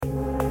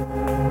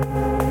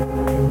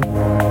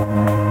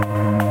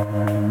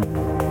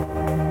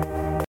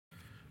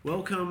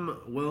Welcome.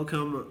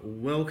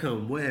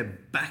 We're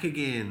back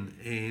again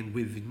and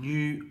with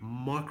new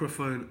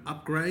microphone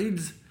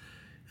upgrades.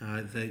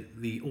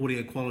 The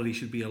audio quality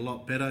should be a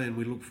lot better, and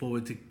we look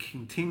forward to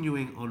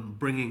continuing on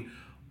bringing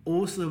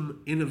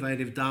awesome,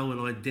 innovative Darwin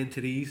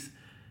identities.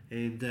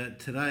 And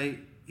today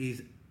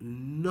is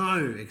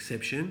no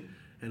exception,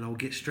 and I'll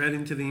get straight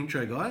into the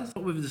intro, guys.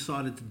 What we've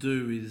decided to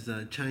do is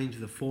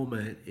change the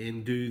format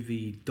and do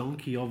the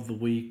Donkey of the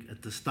Week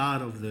at the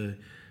start of the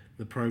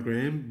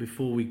program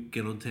before we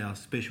get on to our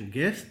special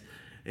guest.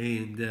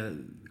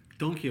 And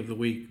Donkey of the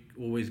Week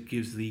always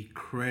gives the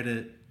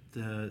credit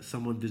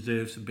someone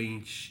deserves for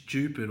being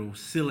stupid or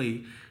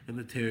silly in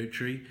the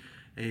territory,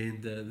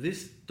 and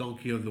this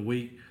Donkey of the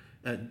Week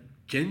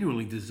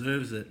genuinely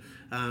deserves it,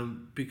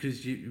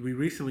 because we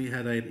recently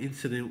had an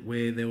incident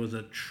where there was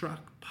a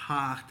truck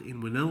parked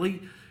in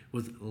Winnellie,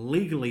 was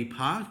legally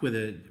parked,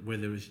 whether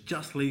it was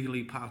just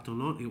legally parked or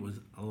not, it was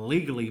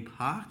legally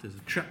parked. There's a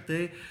truck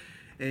there,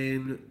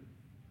 and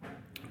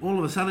all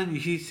of a sudden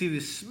you see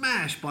this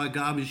smash by a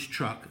garbage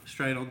truck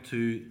straight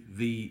onto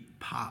the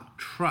parked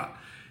truck.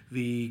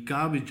 The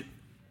garbage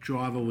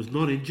driver was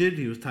not injured.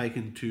 He was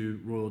taken to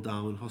Royal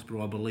Darwin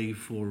Hospital, I believe,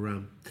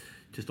 for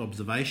just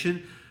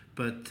observation.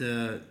 But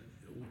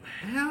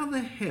how the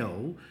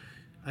hell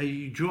are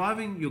you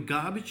driving your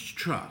garbage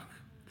truck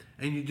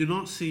and you do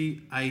not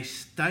see a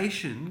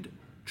stationed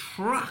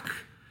truck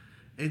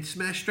and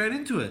smash straight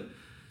into it?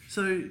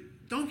 So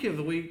Donkey of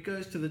the Week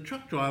goes to the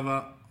truck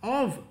driver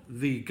of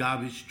the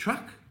garbage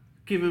truck.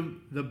 Give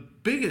him the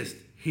biggest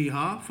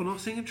hee-haw for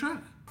not seeing a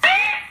truck.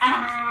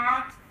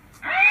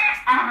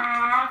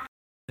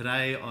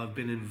 Today I've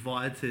been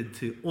invited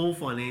to All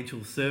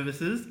Financial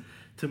Services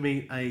to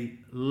meet a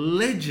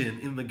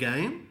legend in the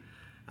game.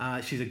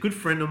 She's a good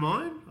friend of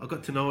mine. I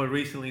got to know her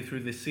recently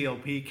through the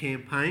CLP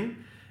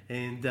campaign,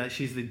 and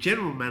she's the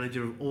General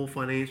Manager of All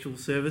Financial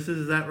Services.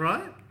 Is that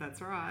right?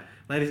 That's right.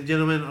 Ladies and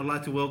gentlemen, I'd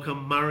like to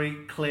welcome Murray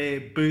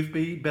Claire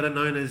Boothby, better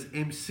known as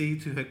MC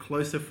to her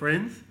closer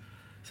friends.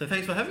 So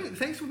thanks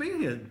for being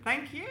here.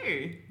 Thank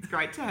you. It's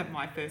great to have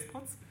my first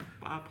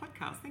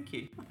podcast. Thank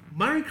you.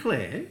 Murray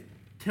Claire,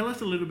 tell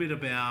us a little bit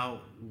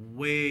about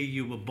where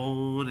you were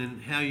born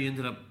and how you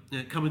ended up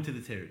coming to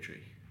the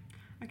Territory.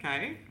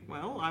 Okay,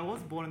 well, I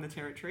was born in the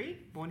Territory,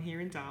 born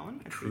here in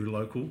Darwin. True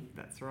local.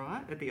 That's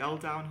right, at the old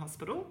Darwin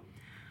Hospital.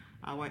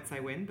 I won't say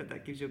when, but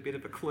that gives you a bit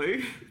of a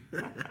clue.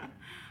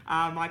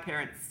 My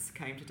parents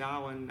came to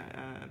Darwin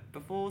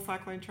before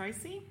Cyclone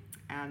Tracy,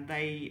 and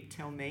they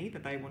tell me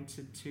that they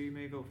wanted to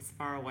move as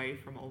far away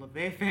from all of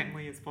their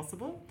family as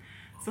possible.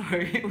 So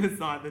it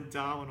was either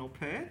Darwin or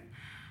Perth.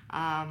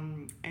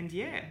 And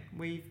yeah,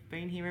 we've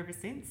been here ever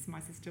since. My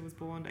sister was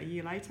born a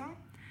year later,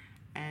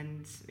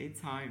 and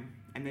it's home,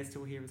 and they're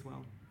still here as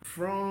well.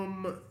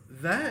 From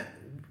that,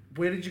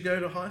 where did you go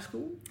to high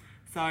school?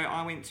 So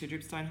I went to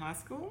Dripstone High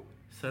School.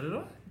 So did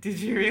I. Did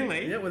you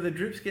really? Yeah, where the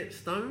drips get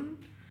stoned.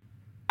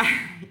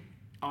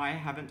 I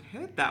haven't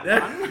heard that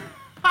one.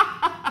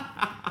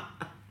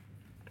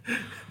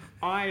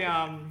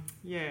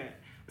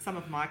 Some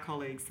of my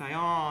colleagues say,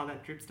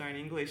 that Dripstone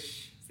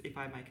English, if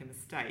I make a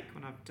mistake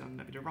when I've done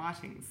a bit of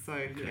writing. So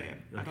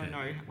I don't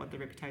know what the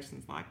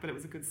reputation's like, but it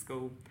was a good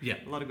school. Yeah.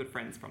 A lot of good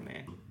friends from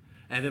there.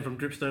 And then from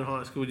Dripstone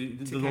High School to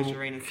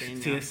Casuarina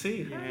Senior.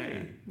 TSC.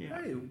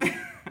 Yeah. Hey.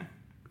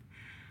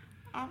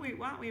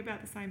 Aren't we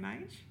about the same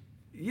age?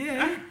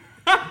 Yeah.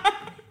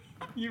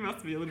 You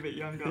must be a little bit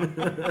younger.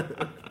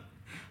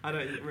 I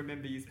don't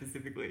remember you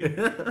specifically.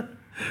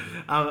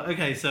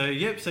 Okay, so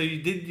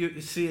you did your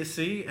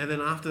CSC, and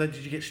then after that,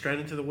 did you get straight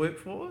into the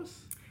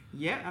workforce?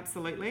 Yeah,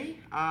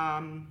 absolutely.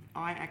 I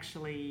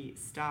actually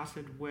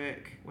started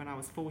work when I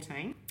was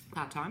 14,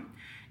 part-time,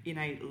 in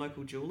a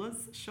local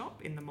jeweller's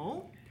shop in the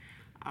mall.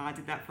 I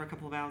did that for a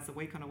couple of hours a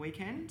week on a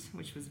weekend,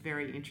 which was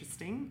very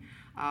interesting.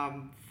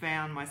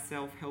 Found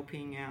myself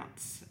helping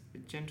out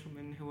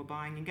gentlemen who were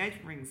buying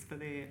engagement rings for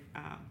their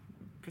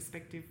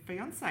prospective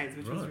fiancés,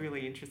 which was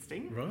really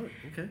interesting. Right,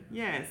 okay.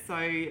 Yeah,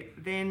 so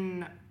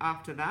then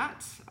after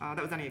that,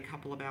 that was only a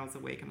couple of hours a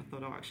week, and I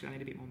thought, actually, I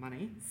need a bit more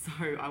money. So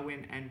I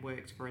went and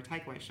worked for a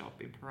takeaway shop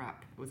in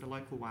Parap. It was a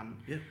local one.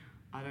 Yeah.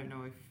 I don't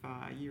know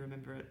if you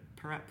remember it,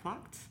 Parap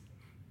Plucked.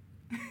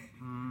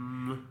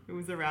 It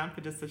was around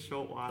for just a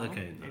short while.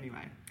 Okay. No.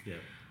 Anyway. Yeah.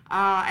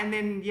 And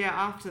then,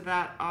 after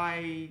that,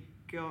 I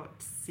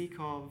got sick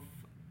of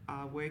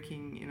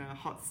working in a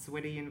hot,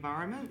 sweaty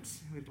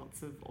environment with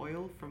lots of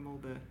oil from all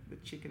the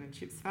chicken and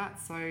chips fat.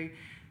 So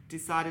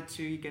decided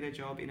to get a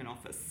job in an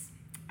office.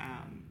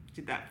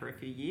 Did that for a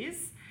few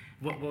years.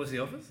 What was the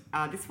office?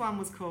 This one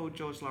was called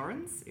George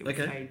Lawrence. It was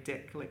a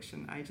debt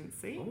collection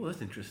agency. Oh,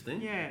 that's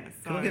interesting. Yeah.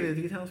 So Can I get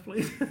the details,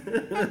 please?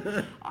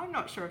 I'm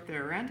not sure if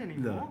they're around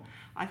anymore. No.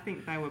 I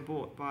think they were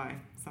bought by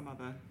some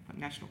other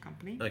national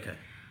company. Okay.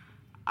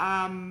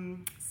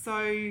 So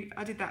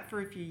I did that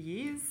for a few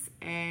years,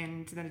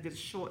 and then I did a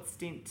short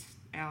stint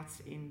out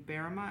in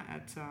Berrima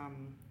at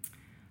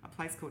a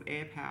place called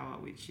Air Power,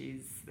 which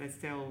is, they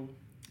sell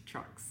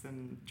trucks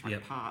and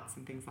truck parts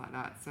and things like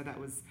that. So that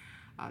was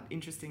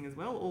interesting as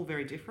well, all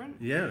very different.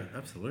 Yeah,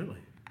 absolutely.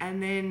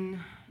 And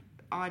then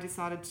I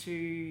decided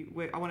to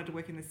work. I wanted to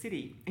work in the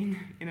city in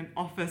an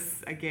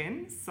office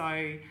again.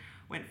 So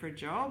went for a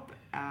job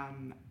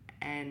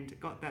and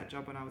got that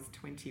job when I was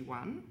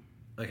 21.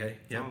 Okay.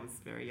 So Yeah. I was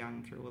very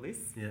young through all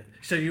this. Yeah.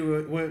 So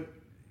you weren't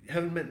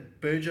haven't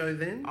met Burjo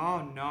then?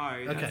 Oh no,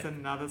 Okay. that's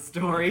another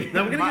story.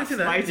 No, we're going to Much get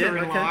to that. later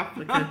Yeah, in okay. life.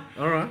 Okay.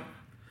 All right.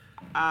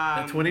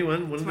 At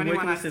 21, wanted to work 21,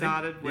 in the I city?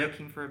 started Yep.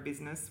 working for a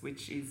business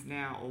which is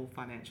now All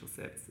Financial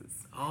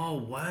Services. Oh,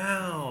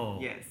 wow.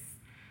 Yes.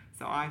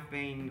 So I've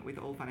been with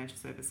All Financial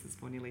Services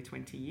for nearly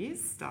 20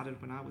 years. Started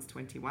when I was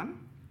 21.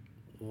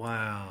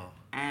 Wow.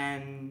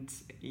 And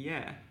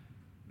yeah,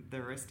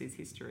 the rest is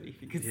history,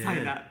 if you could Yeah.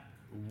 say that.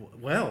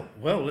 Well,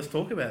 let's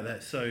talk about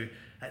that. So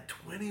at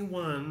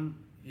 21,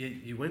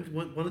 you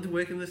wanted to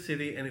work in the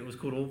city, and it was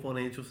called All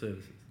Financial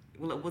Services.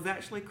 Well, it was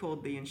actually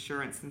called the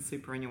Insurance and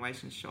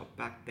Superannuation Shop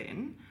back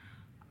then.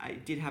 I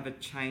did have a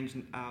change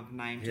of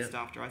name just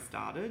after I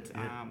started,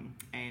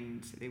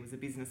 and there was a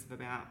business of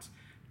about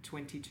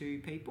 22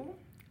 people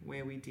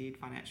where we did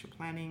financial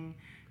planning,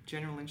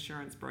 general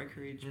insurance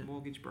brokerage,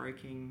 mortgage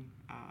broking,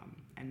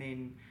 and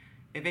then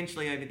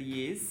eventually over the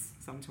years,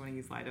 some 20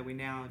 years later, we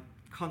now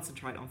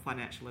concentrate on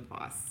financial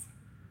advice.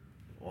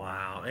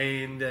 Wow.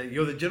 And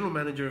you're the general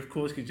manager, of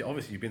course, because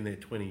obviously you've been there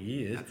 20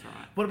 years. That's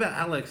right. What about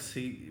Alex?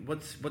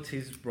 What's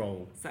his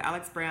role? So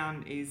Alex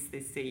Brown is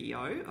the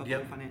CEO of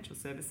All Financial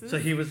Services. So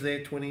he was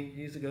there 20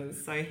 years ago?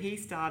 So he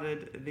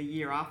started the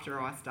year after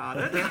I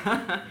started.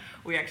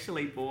 We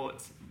actually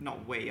bought,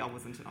 I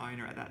wasn't an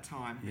owner at that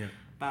time,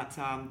 but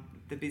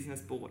the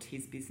business bought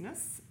his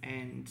business,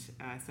 and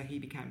so he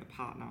became a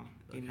partner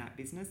in that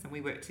business, and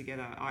we worked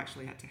together. I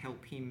actually had to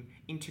help him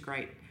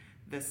integrate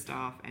the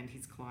staff and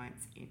his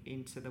clients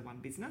into the one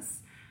business.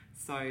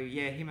 So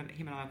yeah, him and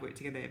I have worked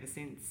together ever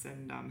since,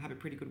 and have a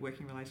pretty good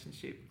working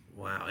relationship.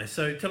 Wow. And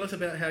so tell us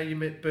about how you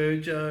met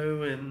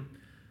Burjo and...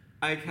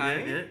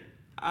 Okay.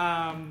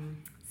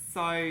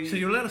 So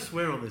you're allowed to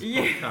swear on this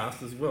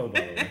podcast as well, by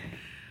the way.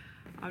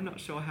 I'm not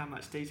sure how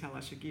much detail I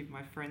should give.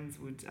 My friends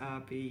would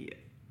be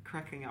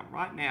cracking up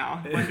right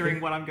now, wondering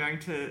what I'm going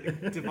to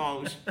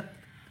divulge.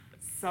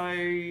 So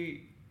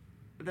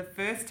the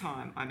first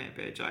time I met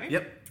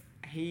Burjo,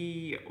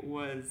 he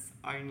was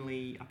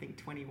only, I think,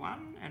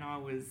 21, and I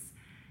was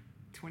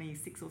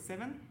 26 or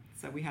 7.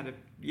 So we had a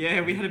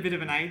bit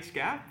of an age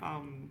gap.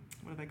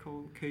 What are they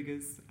called?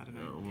 Cougars? I don't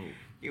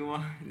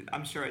know.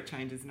 I'm sure it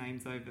changes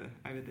names over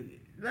the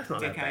That's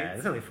not decades. that bad.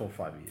 It's only 4 or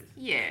 5 years.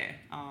 Yeah.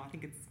 I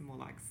think it's more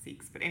like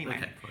 6. But anyway.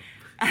 Okay,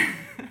 fine.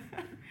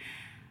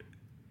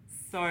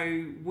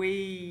 So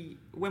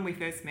when we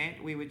first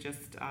met, we were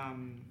just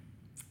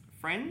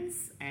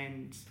friends,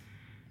 and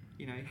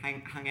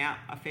hung out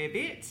a fair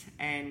bit,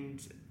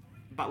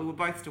 but we were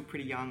both still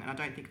pretty young, and I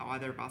don't think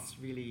either of us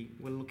really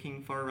were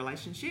looking for a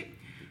relationship.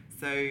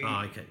 So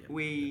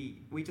we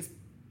just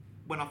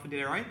went off and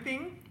did our own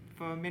thing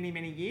for many,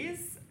 many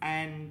years,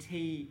 and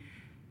he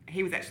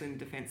was actually in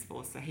the Defence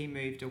Force, so he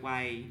moved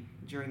away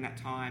during that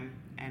time,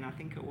 and I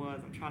think it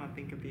was, I'm trying to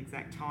think of the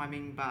exact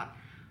timing, but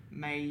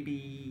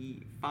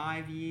maybe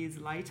 5 years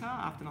later,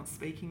 after not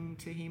speaking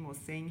to him or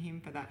seeing him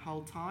for that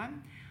whole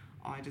time,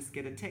 I just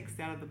get a text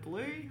out of the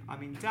blue.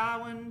 I'm in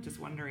Darwin, just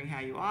wondering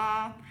how you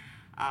are.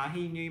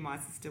 He knew my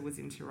sister was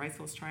into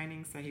racehorse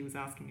training, so he was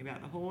asking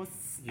about the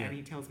horse, and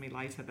he tells me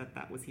later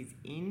that was his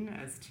in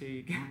as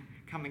to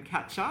come and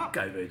catch up.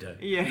 Go, Burjo.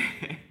 Yeah.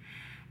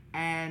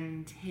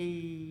 And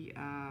him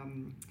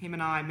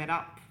and I met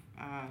up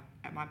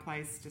at my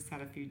place, just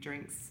had a few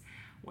drinks,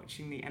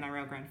 watching the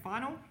NRL Grand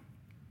Final,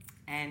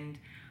 and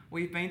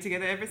we've been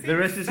together ever since. The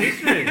rest is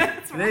history.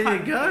 That's there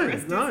right. you go. The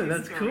rest No, is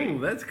that's history. cool.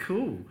 That's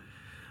cool.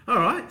 All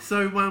right.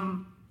 So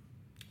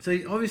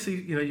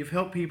obviously, you've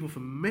helped people for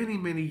many,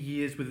 many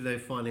years with their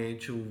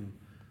financial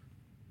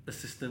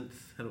assistance.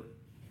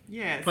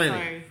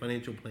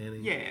 Financial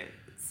planning. Yeah.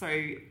 So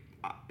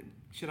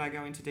should I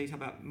go into detail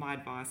about my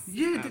advice?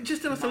 Yeah,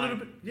 just tell us a little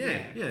bit.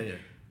 Yeah.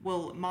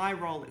 Well, my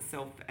role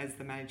itself as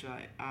the manager,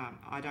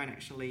 I don't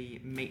actually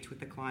meet with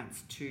the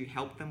clients to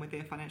help them with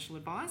their financial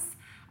advice.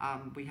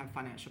 We have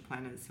financial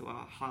planners who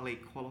are highly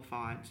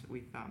qualified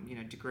with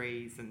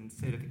degrees and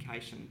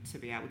certification to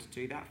be able to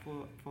do that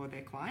for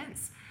their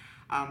clients.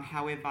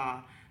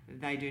 However,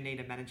 they do need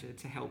a manager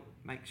to help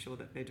make sure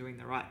that they're doing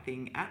the right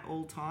thing at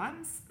all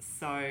times.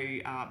 So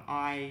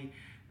I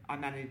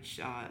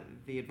manage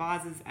the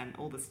advisors and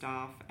all the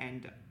staff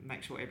and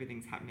make sure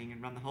everything's happening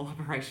and run the whole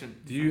operation.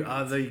 You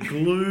are the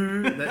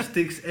glue that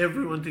sticks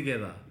everyone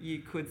together. You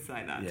could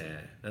say that.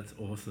 Yeah, that's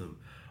awesome.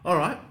 All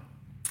right,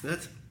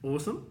 that's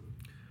awesome.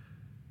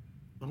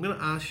 I'm going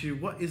to ask you,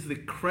 what is the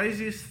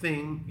craziest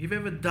thing you've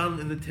ever done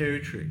in the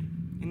Territory?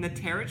 In the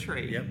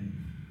Territory? Yep.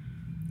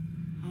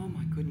 Oh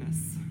my goodness.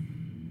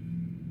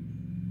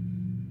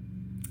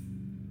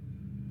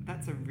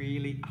 That's a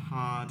really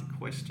hard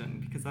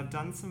question, because I've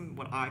done some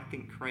what I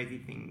think crazy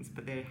things,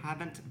 but they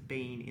haven't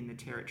been in the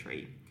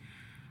Territory.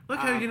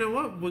 Okay, you know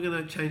what? We're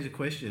going to change the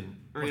question.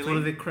 Really? What's one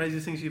of the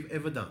craziest things you've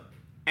ever done?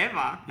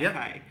 Ever? Yep.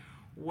 Okay.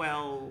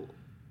 Well,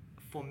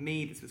 for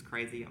me, this was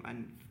crazy,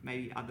 and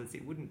maybe others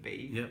it wouldn't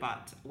be. Yep.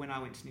 But when I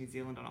went to New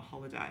Zealand on a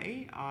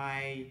holiday,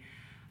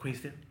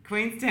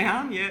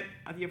 Queenstown? yeah,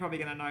 you're probably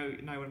going to know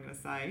what I'm going to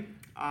say.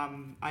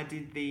 I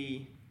did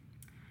the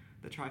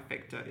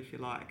trifecta, if you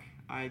like.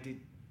 I did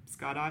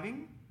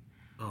skydiving,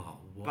 Oh,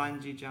 wow.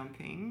 bungee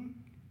jumping,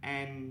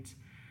 and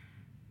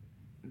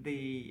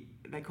they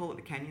call it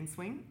the canyon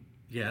swing.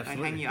 Yeah, They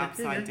absolutely. hang you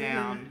upside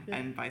down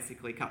and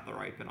basically cut the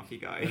rope and off you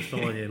go. That's the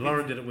one, yeah.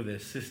 Lauren did it with her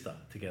sister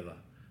together.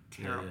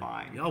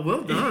 Terrifying. Yeah. Oh,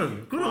 well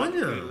done. Good on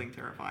you. Totally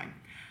terrifying.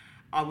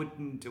 I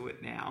wouldn't do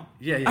it now.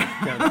 Yeah,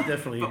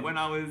 definitely. But when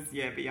I was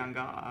a bit younger,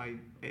 I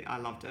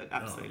loved it.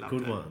 Absolutely loved it.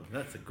 Good one.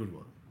 That's a good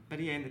one.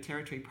 But yeah, in the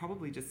Territory,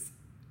 probably just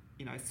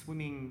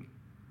swimming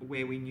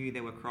where we knew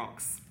there were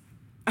crocs.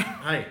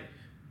 Hey,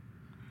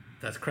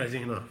 that's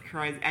crazy enough.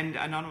 Crazy, and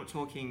I'm not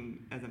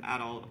talking as an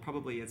adult.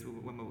 Probably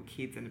when we were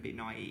kids and a bit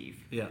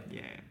naive. Yeah.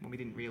 Yeah, when we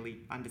didn't really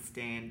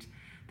understand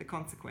the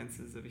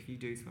consequences of if you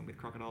do swim with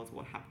crocodiles,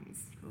 what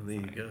happens. Well, there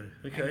you go.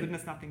 Thank Okay.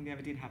 goodness nothing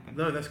ever did happen.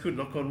 No, that's good.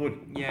 Knock on wood.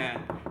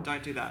 Yeah,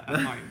 don't do that at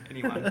home,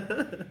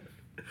 anyone.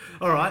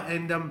 All right,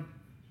 and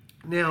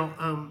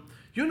now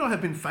you and I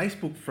have been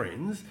Facebook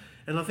friends,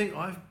 and I think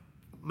I've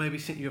maybe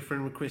sent you a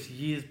friend request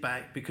years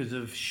back because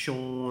of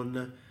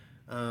Sean.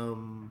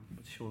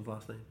 What's Sean's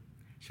last name?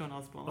 Sean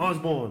Osborne.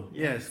 Osborne,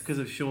 yes, because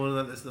of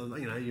Sean. That's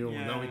you all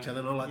Yeah. know each other,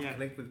 and I like Yeah. to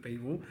connect with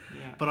people.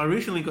 Yeah. But I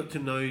recently got to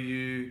know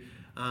you,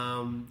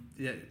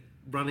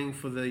 running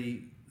for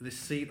the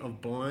seat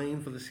of Blaine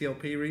for the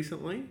CLP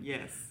recently.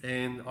 Yes.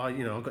 And I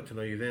got to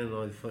know you then,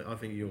 and I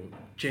think you're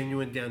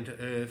genuine, down to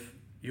earth.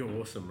 You're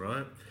awesome,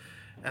 right?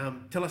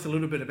 Tell us a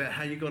little bit about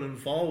how you got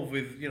involved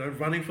with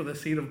running for the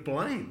seat of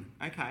Blaine.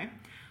 Okay.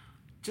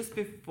 Just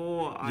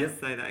before I Yep.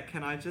 say that,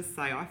 can I just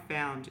say I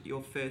found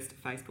your first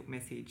Facebook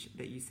message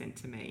that you sent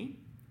to me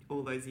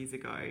all those years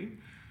ago,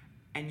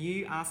 and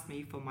you asked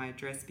me for my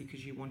address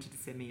because you wanted to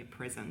send me a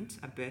present,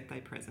 a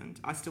birthday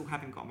present. I still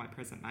haven't got my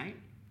present, mate.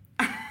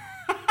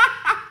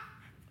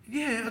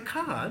 Yeah, a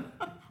card.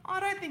 I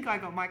don't think I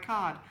got my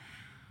card.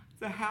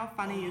 So how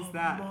funny is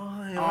that?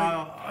 My,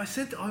 Oh. I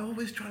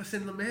always try to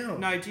send them out.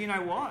 No, do you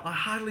know what? I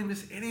hardly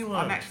miss anyone.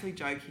 I'm actually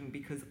joking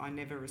because I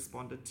never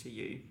responded to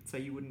you, so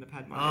you wouldn't have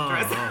had my Oh,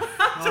 address.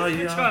 oh, Just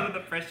yeah. put you under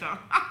the pressure.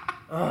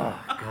 Oh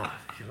God,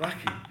 you're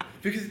lucky.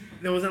 Because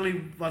there was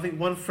only, I think,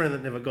 one friend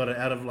that never got it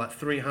out of like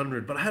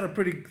 300, but I had a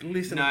pretty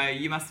list. No,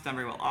 you must have done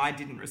very well. I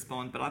didn't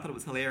respond, but I thought it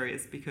was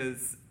hilarious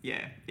because,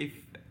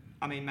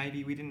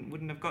 maybe we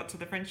wouldn't have got to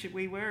the friendship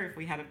we were if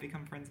we had have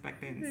become friends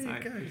back then. There So, you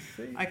go,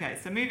 see. okay,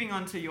 so moving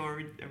on to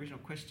your original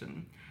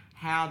question,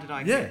 how did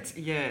I Yeah. get?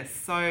 Yeah,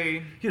 so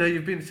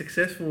You've been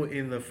successful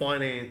in the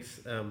finance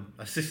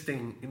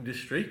assisting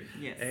industry.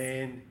 Yes.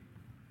 And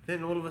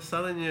then all of a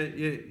sudden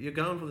you're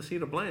going for the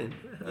seat of Blaine.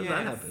 How did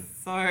that happen?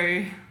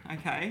 So,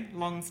 okay,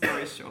 long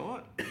story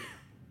short.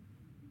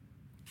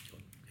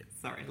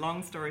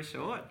 Long story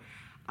short,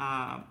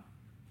 I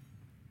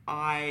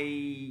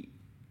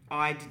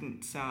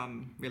didn't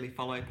really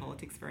follow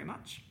politics very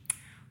much.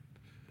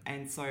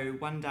 And so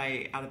one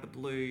day, out of the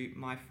blue,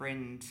 my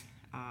friend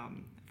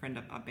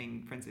I've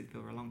been friends with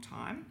for a long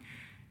time,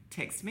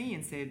 texted me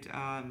and said,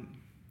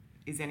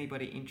 is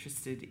anybody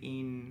interested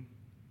in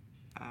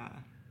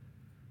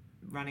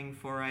running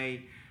for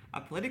a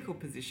political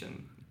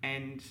position?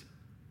 And,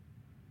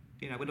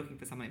 we're looking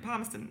for someone in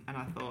Palmerston. And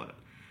I thought...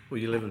 Well,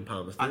 you live in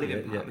Palmerston. I live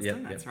in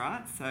Palmerston, yeah. that's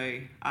right. So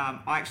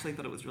I actually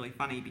thought it was really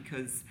funny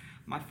because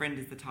my friend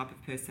is the type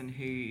of person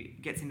who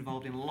gets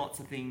involved in lots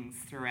of things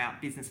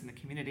throughout business and the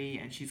community,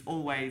 and she's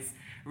always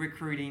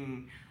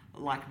recruiting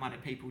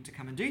like-minded people to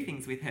come and do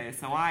things with her.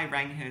 So I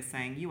rang her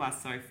saying, you are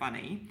so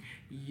funny.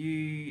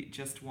 You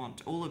just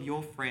want all of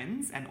your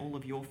friends and all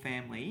of your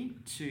family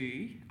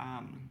to,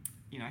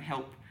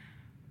 help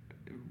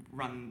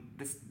run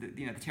the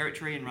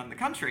territory and run the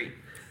country.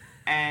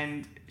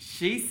 And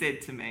she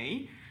said to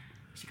me,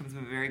 she comes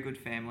from a very good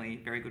family,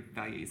 very good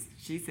values.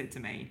 She said to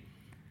me,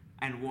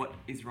 and what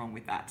is wrong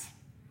with that?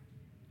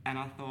 And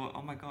I thought,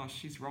 oh my gosh,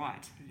 she's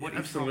right. What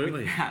is wrong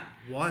with that?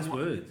 Wise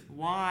words.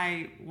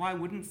 Why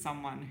wouldn't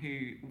someone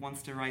who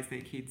wants to raise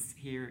their kids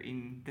here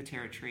in the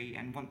territory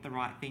and want the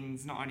right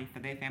things, not only for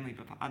their family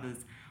but for others,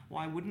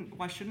 why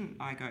shouldn't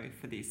I go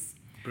for this?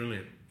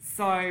 Brilliant.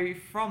 So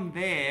from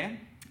there,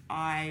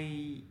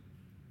 I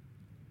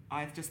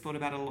just thought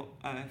about a lot,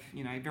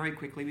 very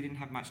quickly. We didn't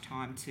have much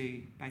time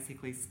to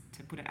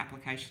put an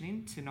application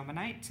in to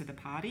nominate to the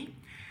party.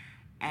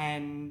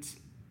 And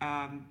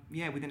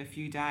within a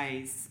few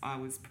days, I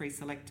was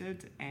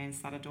pre-selected and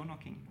started door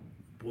knocking.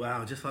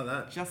 Wow, just like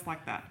that? Just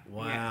like that.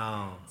 Wow.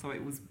 Yeah. So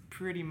it was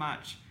pretty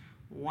much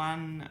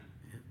one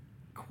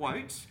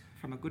quote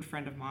from a good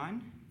friend of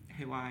mine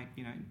who I,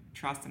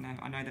 trust and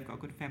I know they've got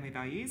good family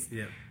values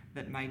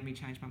that made me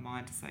change my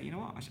mind to say, you know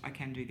what, I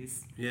can do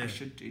this. Yeah. I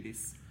should do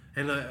this.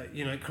 And,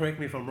 correct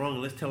me if I'm wrong,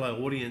 and let's tell our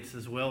audience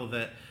as well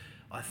that,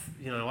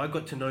 I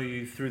got to know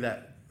you through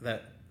that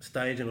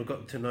stage, and I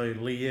got to know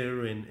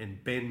Leah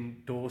and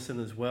Ben Dawson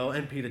as well,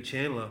 and Peter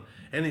Chandler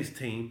and his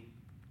team.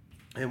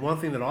 And one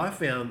thing that I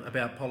found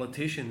about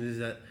politicians is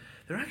that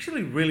they're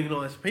actually really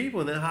nice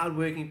people and they're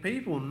hardworking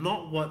people,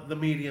 not what the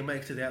media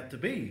makes it out to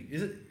be.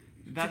 Is it?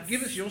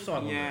 Give us your side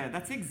on that. Yeah,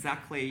 that's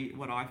exactly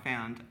what I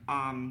found.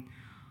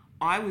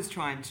 I was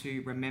trying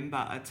to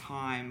remember a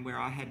time where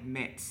I had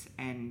met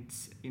and,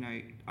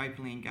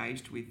 openly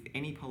engaged with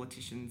any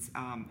politicians,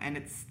 and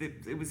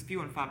it was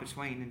few and far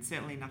between, and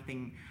certainly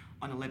nothing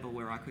on a level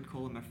where I could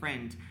call them a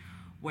friend.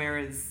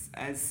 Whereas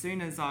as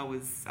soon as I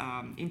was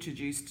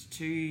introduced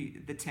to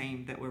the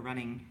team that were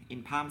running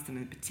in Palmerston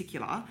in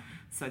particular,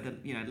 so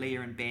Leah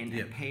and Ben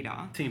and Peter,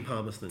 Team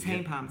Palmerston,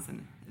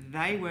 Palmerston,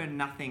 they were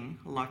nothing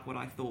like what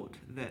I thought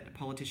that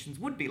politicians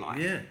would be like.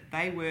 Yeah.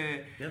 They were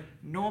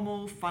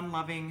normal,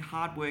 fun-loving,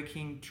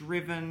 hard-working,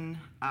 driven,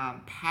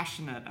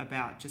 passionate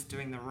about just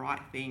doing the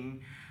right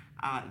thing.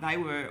 They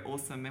were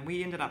awesome, and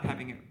we ended up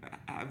having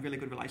a really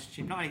good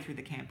relationship, not only through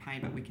the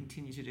campaign, but we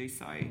continue to do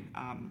so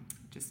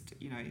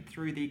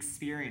through the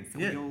experience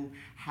that we all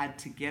had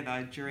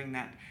together during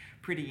that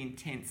pretty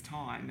intense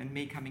time. And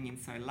me coming in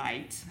so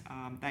late,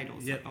 they'd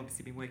also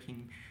obviously been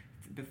working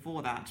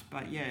before that,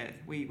 but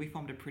we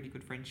formed a pretty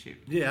good friendship.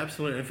 Yeah,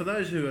 absolutely. And for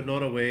those who are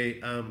not aware,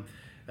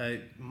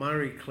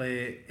 Marie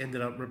Claire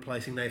ended up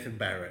replacing Nathan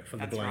Barrett for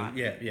the That's Blaine.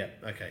 right. Yeah,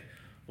 okay.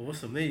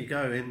 Awesome, there you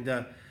go. And,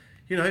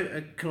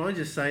 can I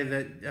just say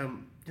that,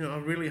 I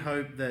really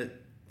hope that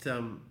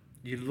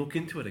you look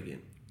into it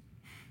again.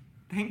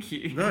 Thank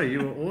you. No,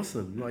 you were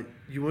awesome. Like,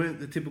 you weren't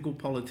the typical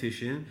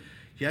politician.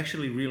 You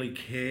actually really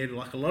cared,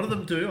 like a lot of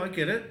them do, I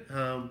get it.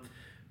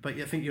 But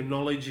I think your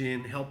knowledge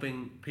in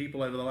helping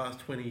people over the last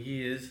 20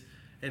 years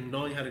and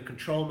knowing how to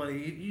control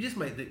money, you just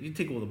you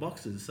tick all the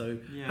boxes. So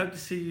hope to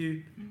see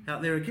you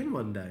out there again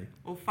one day.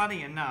 Well,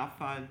 funny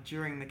enough,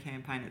 during the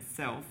campaign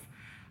itself,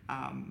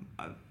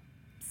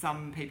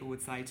 some people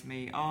would say to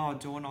me, "Oh,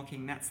 door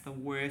knocking, that's the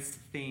worst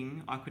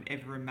thing I could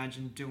ever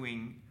imagine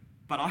doing."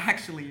 But I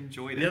actually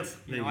enjoyed it.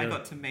 I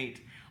got to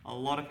meet a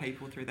lot of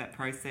people through that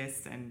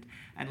process and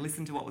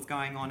listen to what was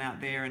going on out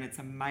there, and it's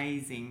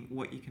amazing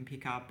what you can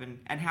pick up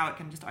and how it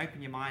can just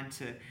open your mind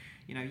to,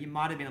 you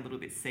might have been a little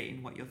bit set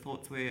in what your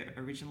thoughts were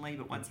originally,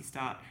 but once you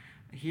start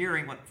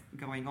hearing what's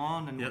going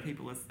on and what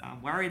people are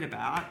worried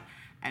about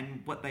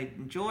and what they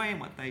enjoy and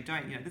what they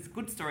don't, there's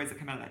good stories that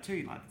come out of that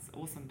too, like there's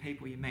awesome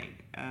people you meet.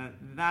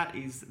 That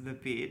is the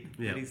bit,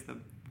 that is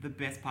the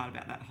best part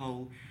about that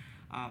whole,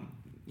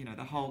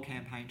 the whole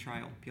campaign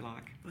trail, if you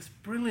like. That's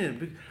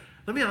brilliant.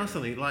 Let me ask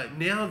something. Like,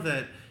 now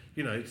that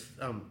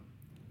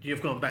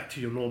you've gone back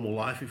to your normal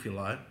life, if you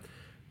like,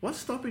 what's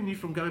stopping you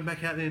from going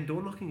back out there and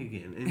door knocking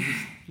again, and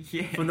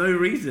just for no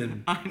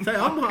reason? Say,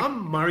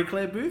 I'm Marie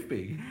Claire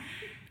Boothby.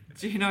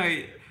 Do you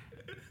know?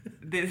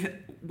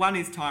 One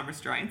is time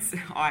restraints.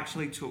 I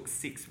actually took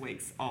 6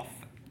 weeks off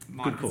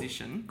my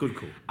position. Good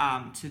call.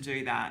 To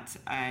do that,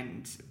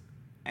 and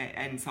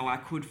so I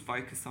could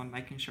focus on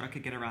making sure I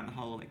could get around the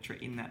whole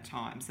electorate in that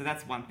time. So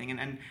that's one thing.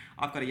 And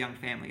I've got a young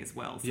family as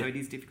well, so it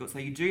is difficult. So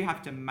you do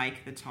have to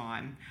make the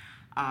time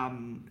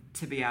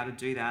to be able to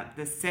do that.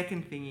 The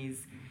second thing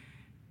is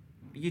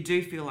you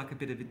do feel like a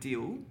bit of a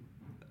deal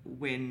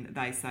when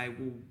they say,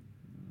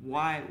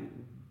 well,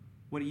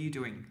 what are you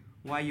doing?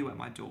 Why are you at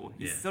my door?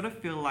 You sort of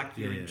feel like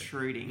you're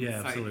intruding.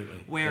 Yeah, so,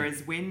 absolutely.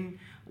 Whereas when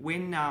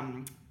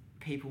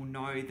people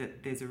know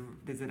that there's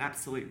an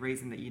absolute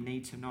reason that you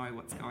need to know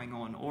what's going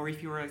on, or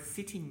if you're a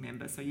sitting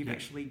member, so you've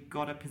actually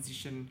got a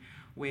position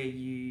where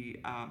you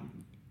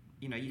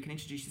you can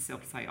introduce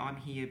yourself to say, I'm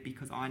here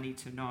because I need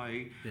to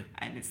know,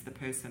 and it's the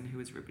person who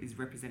is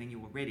representing you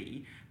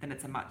already, then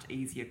it's a much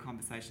easier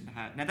conversation to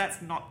have. Now,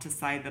 that's not to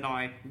say that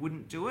I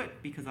wouldn't do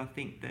it, because I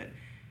think that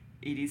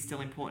it is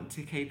still important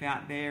to keep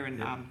out there,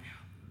 and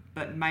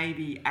but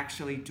maybe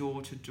actually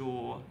door to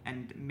door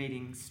and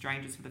meeting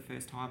strangers for the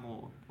first time,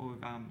 or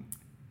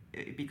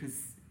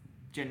because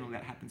generally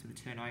that happens with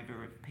the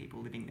turnover of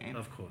people living there.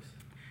 Of course.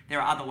 There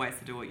are other ways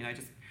to do it,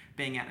 just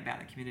being out and about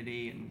the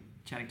community and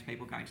chatting to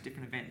people, going to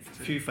different events.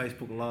 A few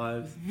Facebook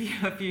Lives.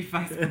 Yeah, a few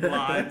Facebook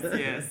Lives,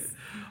 yes.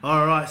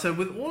 All right, so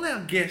with all our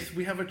guests,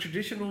 we have a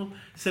traditional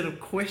set of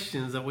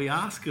questions that we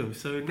ask them.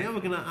 So now we're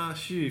going to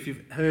ask you, if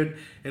you've heard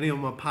any of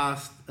my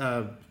past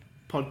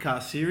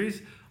podcast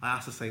series, I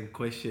asked the same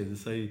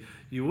questions. So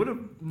you would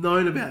have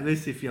known about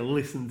this if you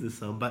listened to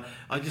some, but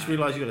I just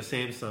realised you got a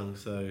Samsung,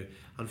 so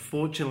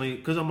unfortunately,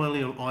 because I'm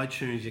only on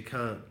iTunes, you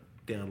can't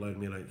download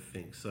me, I don't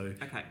think. So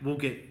we'll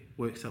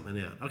work something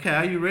out. Okay,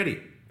 are you ready?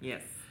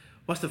 Yes.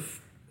 What's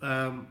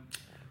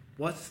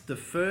the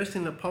first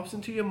thing that pops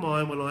into your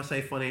mind when I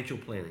say financial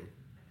planning?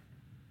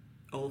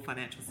 All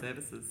financial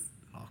services.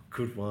 Oh,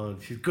 good one.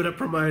 She's good at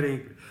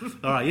promoting.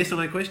 All right, yes or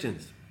no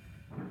questions.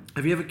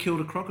 Have you ever killed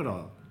a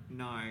crocodile?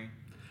 No.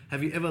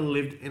 Have you ever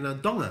lived in a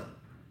donga?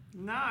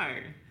 No.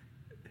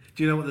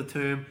 Do you know what the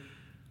term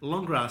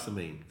longgrasser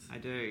means? I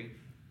do.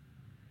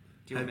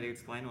 Do you want me to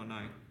explain or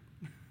no?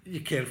 You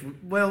can.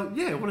 Well,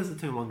 yeah, what does the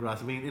term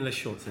longgrasser mean in a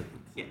short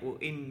sentence? Yeah, well,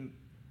 in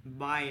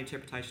my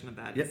interpretation of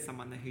that is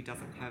someone who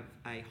doesn't have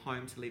a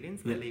home to live in,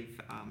 so they live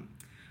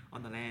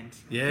on the land.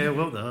 Yeah,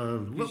 well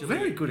done.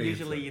 Very good answer.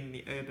 Usually in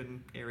the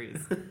urban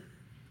areas.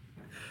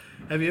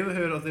 Have you ever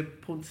heard of the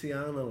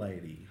Poinciana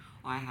lady?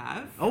 I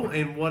have. Oh,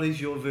 and what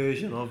is your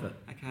version of it?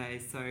 Okay,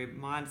 so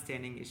my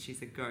understanding is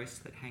she's a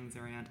ghost that hangs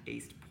around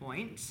East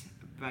Point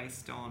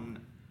based on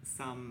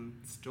some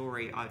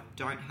story. I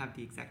don't have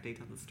the exact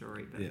detail of the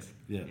story, but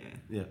Yeah.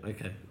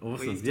 Okay, awesome.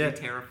 we used to be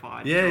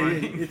terrified. Yeah.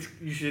 trying- It's,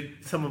 you should.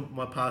 Some of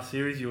my past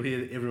series, you'll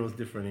hear everyone's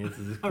different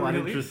answers. It's Oh, quite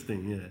really?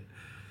 interesting.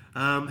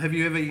 Yeah. Have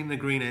you ever eaten a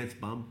green ant's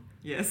bum?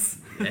 Yes.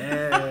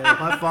 Yeah.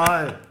 High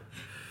five.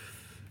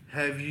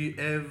 Have you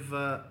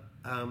ever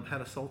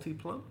had a salty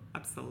plum?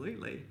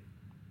 Absolutely.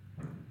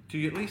 Do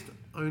you at least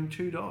own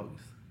 2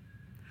 dogs?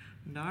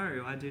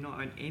 No, I do not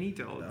own any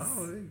dogs.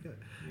 Oh, there you go.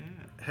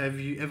 Yeah. Have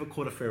you ever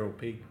caught a feral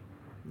pig?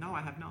 No, I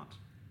have not.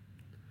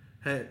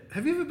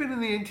 Have you ever been in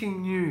the NT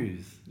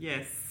News?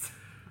 Yes.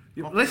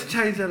 Let's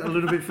change that a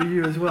little bit for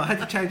you as well. I had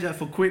to change that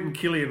for Quentin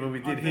Killian when we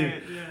did him.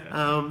 bet,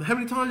 yeah. How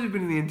many times have you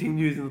been in the NT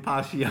News in the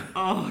past year?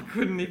 Oh, I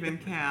couldn't even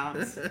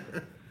count.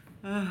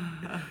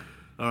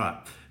 All right.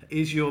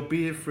 Is your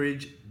beer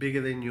fridge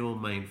bigger than your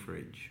main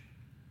fridge?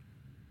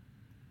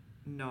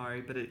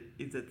 No, but it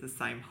is at the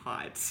same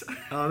height.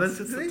 Oh, that's It's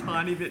just the a thing.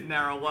 tiny bit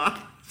narrower.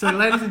 So,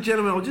 ladies and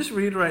gentlemen, I'll just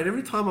reiterate,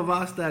 every time I've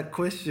asked that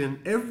question,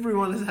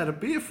 everyone has had a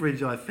beer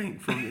fridge, I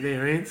think, from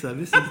their answer.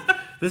 This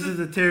is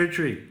the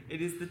territory. It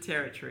is the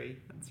territory.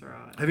 That's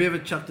right. Have you ever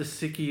chucked a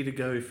sickie to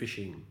go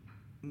fishing?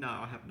 No,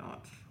 I have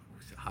not.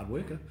 He's a hard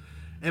worker.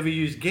 Ever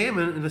used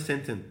gammon in a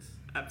sentence?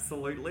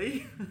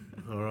 Absolutely.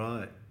 All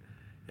right.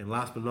 And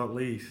last but not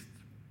least,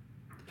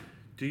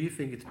 do you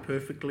think it's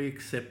perfectly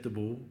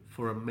acceptable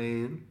for a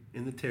man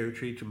in the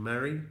territory to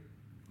marry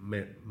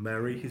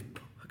his...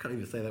 I can't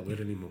even say that word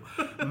anymore.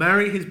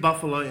 Marry his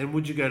buffalo, and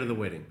would you go to the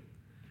wedding?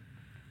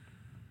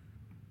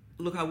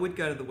 Look, I would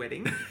go to the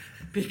wedding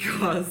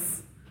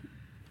because,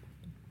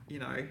 you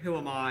know, who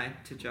am I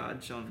to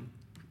judge on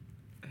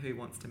who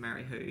wants to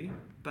marry who?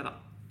 But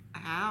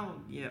I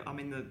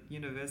mean, the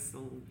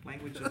universal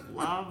language of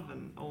love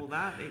and all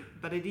that.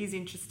 But it is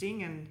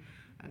interesting, and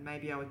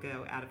maybe I would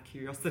go out of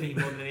curiosity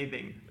more than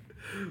anything.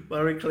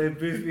 Marie-Claire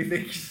Boothby,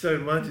 thank you so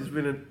much. It's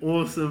been an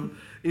awesome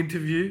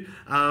interview.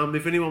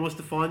 If anyone wants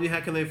to find you, how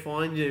can they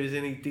find you? Is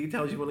there any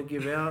details you want to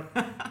give out?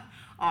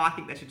 I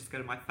think they should just go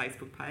to my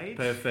Facebook page.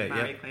 Perfect,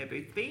 yep. Marie-Claire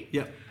Boothby.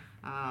 Yep.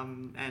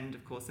 And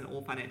of course, in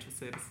all financial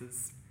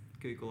services,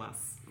 Google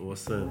us.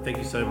 Awesome. Thank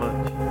you so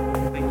much.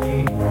 Thank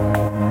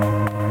you.